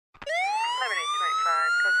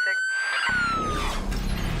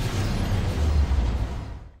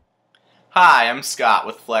Hi, I'm Scott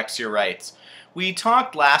with Flex Your Rights. We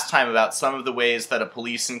talked last time about some of the ways that a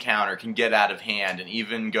police encounter can get out of hand and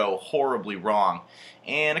even go horribly wrong.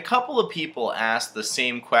 And a couple of people asked the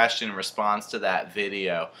same question in response to that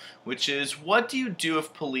video, which is, what do you do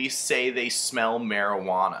if police say they smell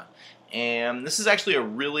marijuana? And this is actually a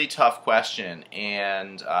really tough question,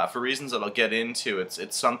 and for reasons that I'll get into,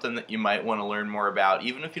 it's something that you might want to learn more about,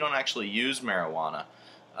 even if you don't actually use marijuana.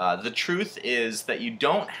 The truth is that you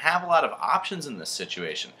don't have a lot of options in this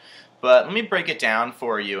situation, but let me break it down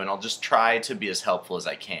for you and I'll just try to be as helpful as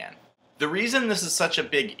I can. The reason this is such a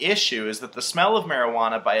big issue is that the smell of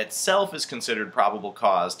marijuana by itself is considered probable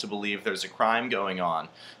cause to believe there's a crime going on.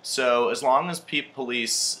 So as long as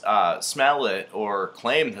police smell it or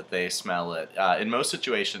claim that they smell it, in most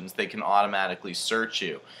situations they can automatically search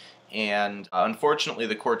you. And unfortunately,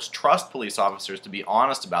 the courts trust police officers to be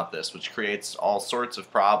honest about this, which creates all sorts of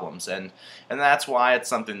problems. And that's why it's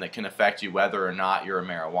something that can affect you whether or not you're a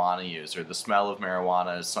marijuana user. The smell of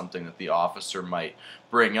marijuana is something that the officer might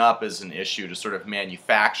bring up as an issue to sort of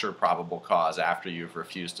manufacture probable cause after you've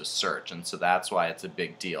refused to search. And so that's why it's a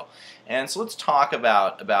big deal. And so let's talk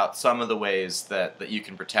about some of the ways that you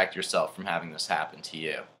can protect yourself from having this happen to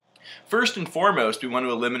you. First and foremost, we want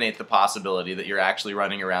to eliminate the possibility that you're actually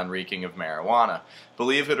running around reeking of marijuana.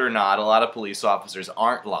 Believe it or not, a lot of police officers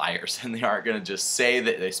aren't liars, and they aren't going to just say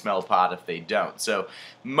that they smell pot if they don't. So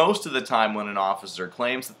most of the time when an officer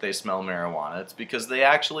claims that they smell marijuana, it's because they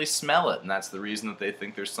actually smell it, and that's the reason that they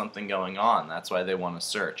think there's something going on. That's why they want to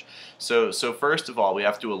search. So first of all, we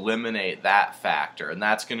have to eliminate that factor, and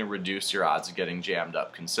that's going to reduce your odds of getting jammed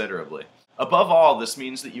up considerably. Above all, this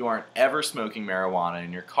means that you aren't ever smoking marijuana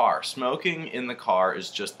in your car. Smoking in the car is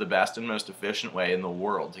just the best and most efficient way in the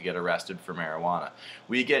world to get arrested for marijuana.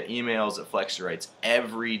 We get emails at Flex Your Rights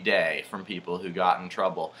every day from people who got in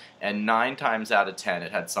trouble, and 9 times out of 10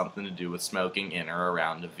 it had something to do with smoking in or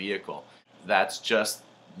around a vehicle. That's just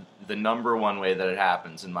the #1 way that it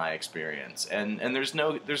happens in my experience, and there's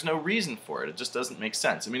no reason for it. It just doesn't make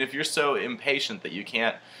sense. I mean, if you're so impatient that you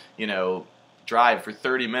can't, drive for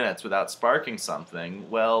 30 minutes without sparking something,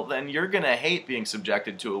 well, then you're going to hate being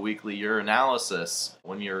subjected to a weekly urinalysis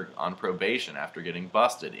when you're on probation after getting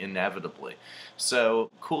busted, inevitably. So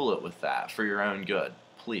cool it with that for your own good,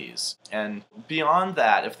 please. And beyond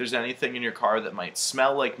that, if there's anything in your car that might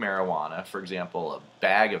smell like marijuana, for example, a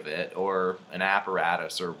bag of it or an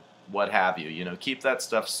apparatus or what have you, keep that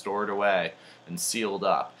stuff stored away and sealed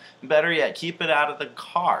up. Better yet, keep it out of the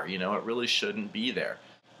car. It really shouldn't be there.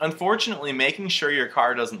 Unfortunately, making sure your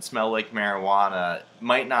car doesn't smell like marijuana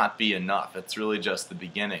might not be enough. It's really just the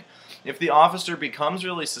beginning. If the officer becomes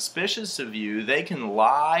really suspicious of you, they can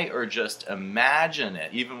lie or just imagine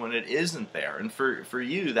it, even when it isn't there. And for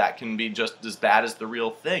you, that can be just as bad as the real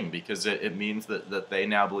thing, because it means that they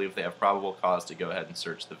now believe they have probable cause to go ahead and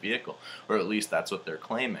search the vehicle, or at least that's what they're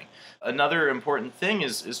claiming. Another important thing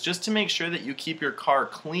is just to make sure that you keep your car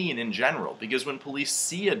clean in general, because when police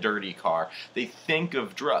see a dirty car, they think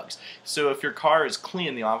of drugs. So if your car is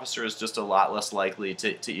clean, the officer is just a lot less likely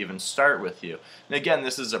to even start with you. And again,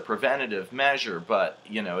 this is a preventative measure, but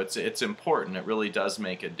it's important. It really does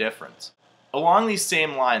make a difference. Along these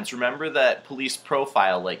same lines, remember that police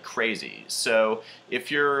profile like crazy. So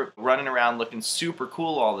if you're running around looking super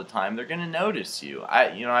cool all the time, they're going to notice you.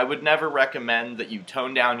 I would never recommend that you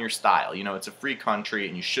tone down your style. It's a free country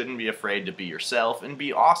and you shouldn't be afraid to be yourself and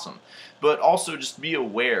be awesome. But also just be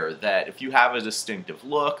aware that if you have a distinctive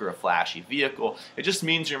look or a flashy vehicle, it just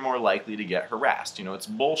means you're more likely to get harassed. It's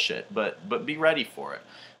bullshit, but be ready for it.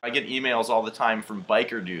 I get emails all the time from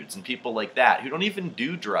biker dudes and people like that who don't even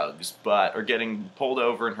do drugs but are getting pulled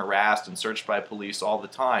over and harassed and searched by police all the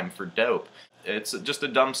time for dope. It's just a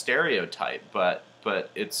dumb stereotype, but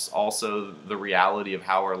it's also the reality of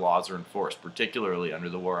how our laws are enforced, particularly under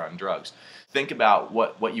the war on drugs. Think about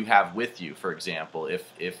what you have with you, for example.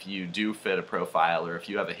 If you do fit a profile or if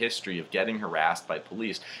you have a history of getting harassed by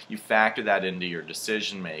police, you factor that into your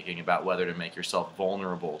decision making about whether to make yourself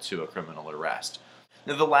vulnerable to a criminal arrest.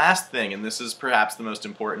 Now, the last thing, and this is perhaps the most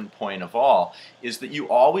important point of all, is that you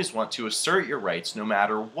always want to assert your rights no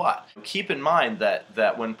matter what. Keep in mind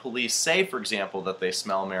that when police say, for example, that they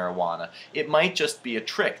smell marijuana, it might just be a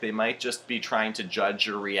trick. They might just be trying to judge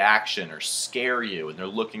your reaction or scare you, and they're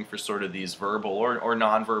looking for sort of these verbal or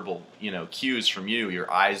nonverbal, cues from you,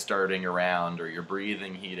 your eyes darting around or your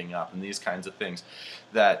breathing heating up and these kinds of things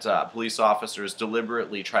that police officers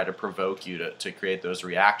deliberately try to provoke you to create those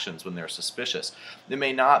reactions when they're suspicious. it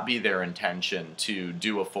may not be their intention to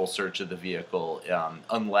do a full search of the vehicle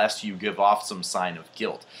unless you give off some sign of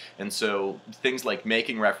guilt. And so things like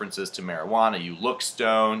making references to marijuana, you look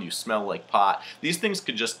stoned, you smell like pot, these things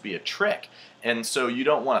could just be a trick. And so you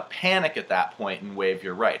don't want to panic at that point and waive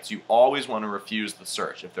your rights. You always want to refuse the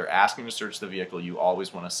search. If they're asking to search the vehicle, you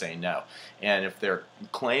always want to say no. And if they're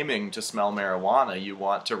claiming to smell marijuana, you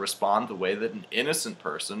want to respond the way that an innocent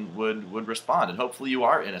person would respond. And hopefully you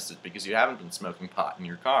are innocent because you haven't been smoking pot in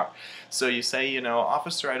your car. So you say, you know,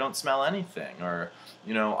 officer, I don't smell anything. Or,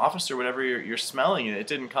 you know, officer, whatever you're smelling, it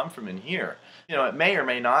didn't come from in here. You know, it may or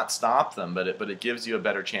may not stop them, but it gives you a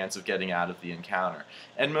better chance of getting out of the encounter.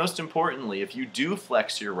 And most importantly, if you do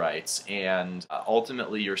flex your rights and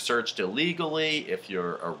ultimately you're searched illegally, if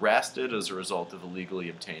you're arrested as a result of illegally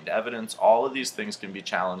obtained evidence, all of these things can be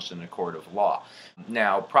challenged in a court of law.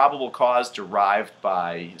 Now, probable cause derived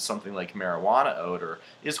by something like marijuana odor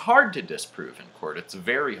is hard to disprove in court. It's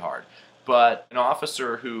very hard. But an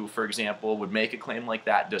officer who, for example, would make a claim like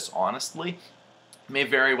that dishonestly may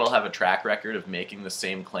very well have a track record of making the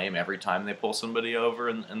same claim every time they pull somebody over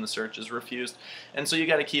and the search is refused. And so you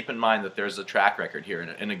got to keep in mind that there's a track record here,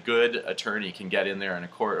 and a good attorney can get in there in a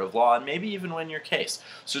court of law and maybe even win your case.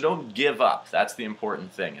 So don't give up. That's the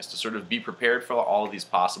important thing, is to sort of be prepared for all of these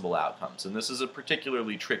possible outcomes. And this is a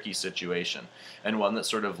particularly tricky situation, and one that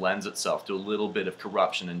sort of lends itself to a little bit of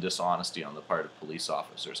corruption and dishonesty on the part of police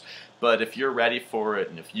officers. But if you're ready for it,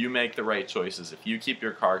 and if you make the right choices, if you keep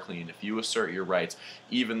your car clean, if you assert your rights,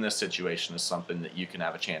 even this situation is something that you can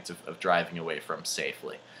have a chance of driving away from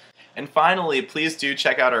safely. And finally, please do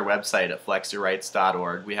check out our website at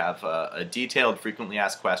flexyourrights.org. We have a detailed frequently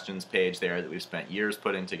asked questions page there that we've spent years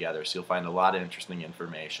putting together, so you'll find a lot of interesting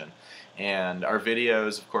information. And our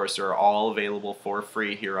videos, of course, are all available for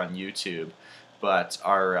free here on YouTube. But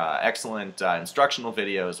our excellent instructional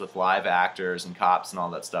videos with live actors and cops and all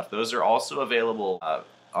that stuff, those are also available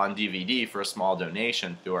on DVD for a small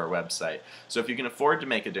donation through our website. So if you can afford to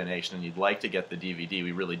make a donation and you'd like to get the DVD,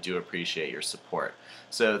 we really do appreciate your support.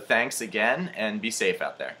 So thanks again, and be safe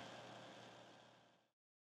out there.